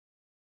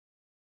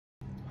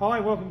Hi,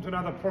 welcome to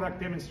another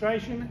product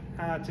demonstration.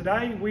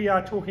 Today we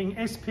are talking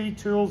SP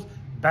Tools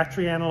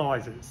battery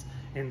analyzers,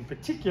 and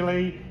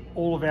particularly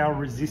all of our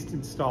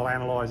resistance style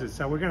analyzers.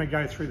 So we're going to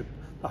go through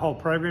the whole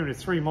program.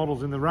 There's 3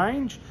 models in the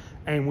range,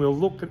 and we'll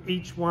look at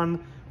each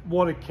one,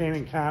 what it can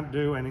and can't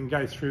do, and then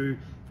go through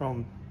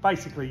from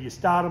basically your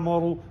starter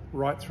model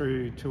right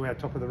through to our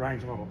top of the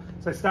range model.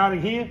 So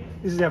starting here,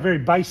 this is our very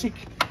basic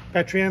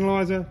battery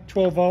analyzer,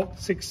 12 volt,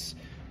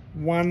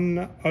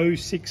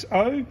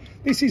 61060.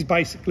 This is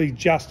basically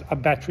just a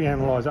battery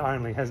analyzer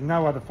only, has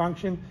no other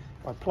function.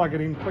 If I plug it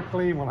in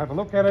quickly, we'll have a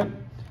look at it.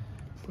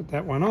 Put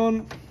that one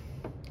on.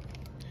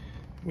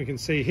 We can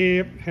see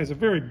here, it has a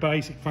very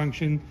basic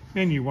function.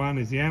 Menu 1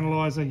 is the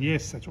analyzer.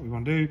 Yes, that's what we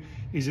want to do.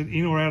 Is it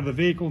in or out of the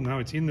vehicle? No,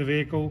 it's in the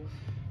vehicle.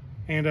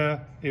 And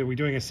are we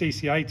doing a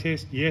CCA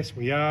test? Yes,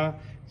 we are.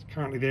 It's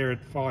currently there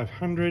at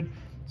 500.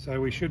 So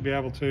we should be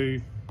able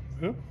to,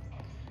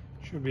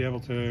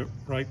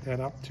 rate that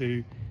up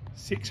to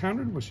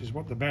 600, which is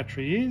what the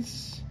battery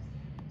is.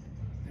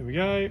 There we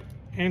go,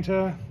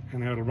 enter,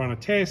 and now it'll run a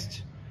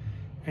test,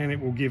 and it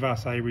will give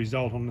us a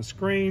result on the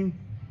screen.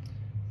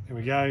 There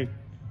we go,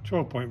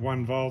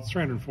 12.1 volts,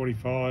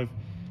 345,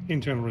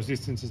 internal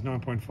resistance is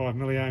 9.5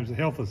 milliamps, the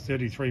health is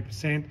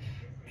 33%,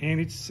 and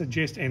it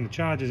suggests, and the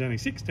charge is only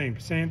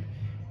 16%.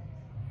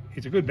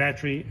 It's a good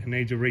battery and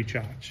needs a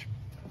recharge.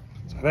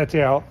 So that's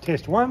our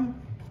test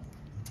 1.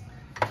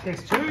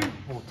 Test 2,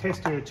 or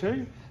tester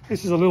 2.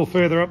 This is a little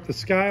further up the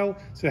scale,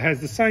 so it has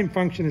the same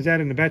function as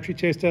that in the battery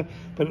tester,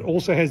 but it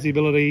also has the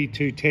ability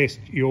to test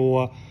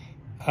your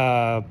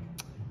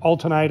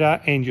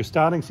alternator and your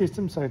starting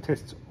system, so it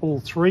tests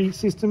all 3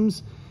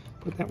 systems.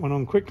 Put that one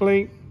on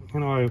quickly,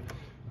 and I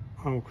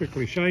will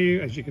quickly show you.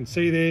 As you can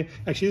see there,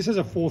 actually this has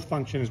a 4th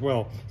function as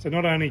well. So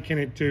not only can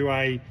it do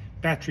a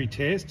battery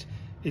test,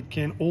 it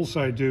can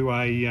also do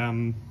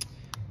a,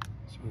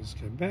 so let's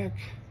go back,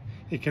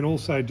 it can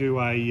also do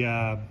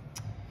a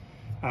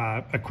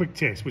quick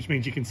test, which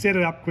means you can set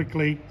it up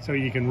quickly so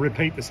you can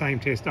repeat the same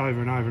test over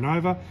and over and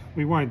over.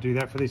 We won't do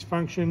that for this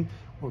function.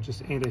 We'll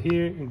just enter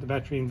here into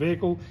battery and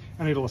vehicle,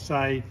 and it'll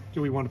say,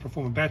 do we want to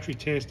perform a battery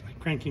test, a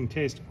cranking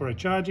test, or a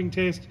charging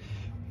test?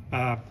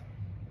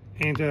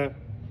 Enter,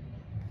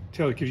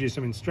 it gives you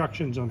some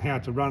instructions on how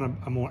to run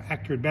a more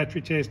accurate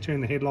battery test, turn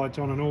the headlights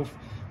on and off.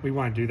 We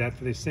won't do that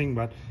for this thing,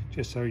 but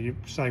just so you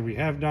say we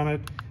have done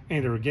it.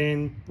 Enter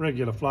again,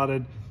 regular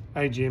flooded,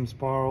 AGM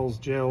spirals,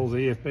 gels,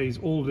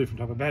 EFBs, all different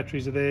type of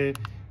batteries are there.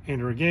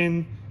 Enter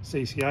again,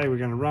 CCA we're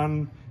going to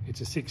run, it's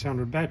a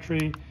 600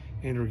 battery.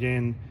 Enter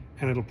again,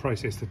 and it'll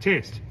process the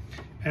test.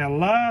 Our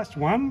last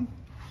one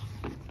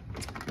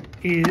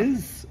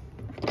is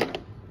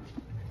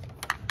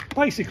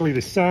basically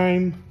the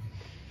same.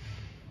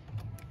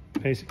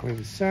 Just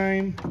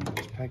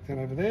pack that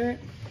over there.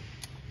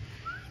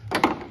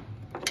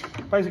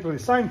 Basically the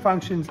same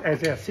functions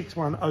as our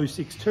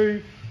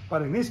 61062,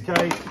 but in this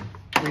case,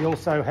 we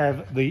also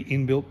have the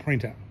inbuilt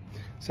printer.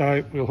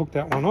 So we'll hook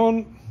that one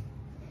on.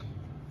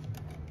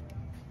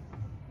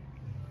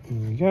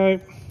 There we go.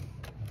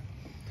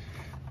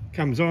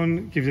 Comes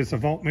on, gives us a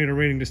voltmeter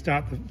reading to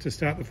start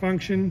the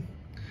function.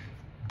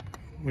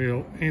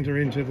 We'll enter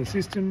into the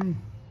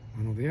system,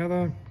 one or the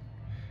other.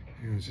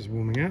 And it's just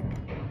warming up.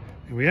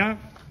 There we are.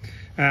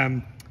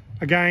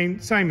 Again,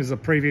 same as the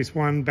previous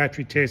one,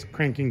 battery test,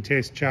 cranking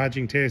test,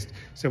 charging test,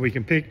 so we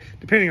can pick.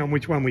 Depending on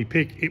which one we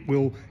pick, it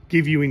will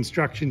give you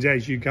instructions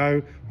as you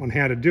go on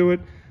how to do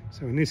it.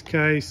 So in this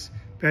case,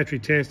 battery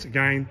test,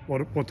 again,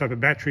 what type of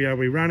battery are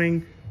we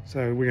running?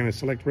 So we're going to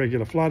select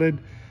regular flooded.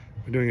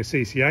 We're doing a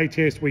CCA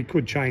test. We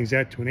could change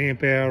that to an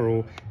amp hour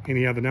or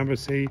any other number.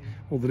 See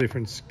all the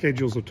different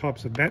schedules or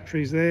types of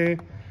batteries there. You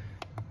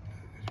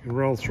can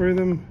roll through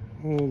them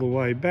all the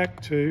way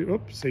back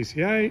to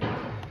CCA.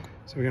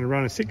 So we're going to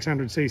run a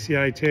 600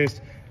 CCA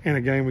test, and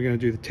again we're going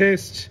to do the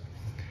test.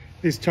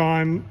 This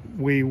time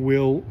we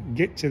will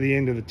get to the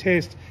end of the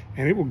test,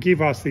 and it will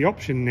give us the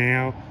option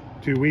now,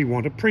 do we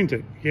want to print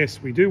it? Yes,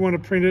 we do want to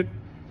print it.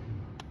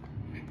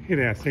 Hit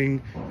our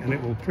thing, and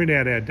it will print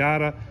out our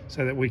data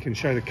so that we can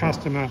show the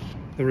customer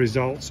the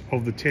results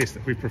of the test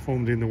that we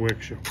performed in the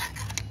workshop.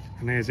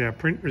 And there's our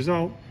print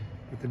result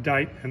with the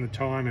date and the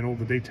time and all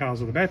the details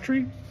of the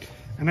battery.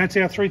 And that's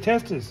our 3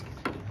 testers.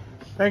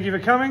 Thank you for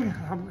coming.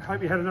 I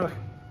hope you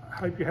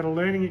had a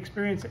learning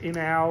experience in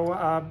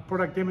our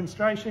product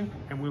demonstration,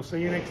 and we'll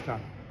see you next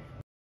time.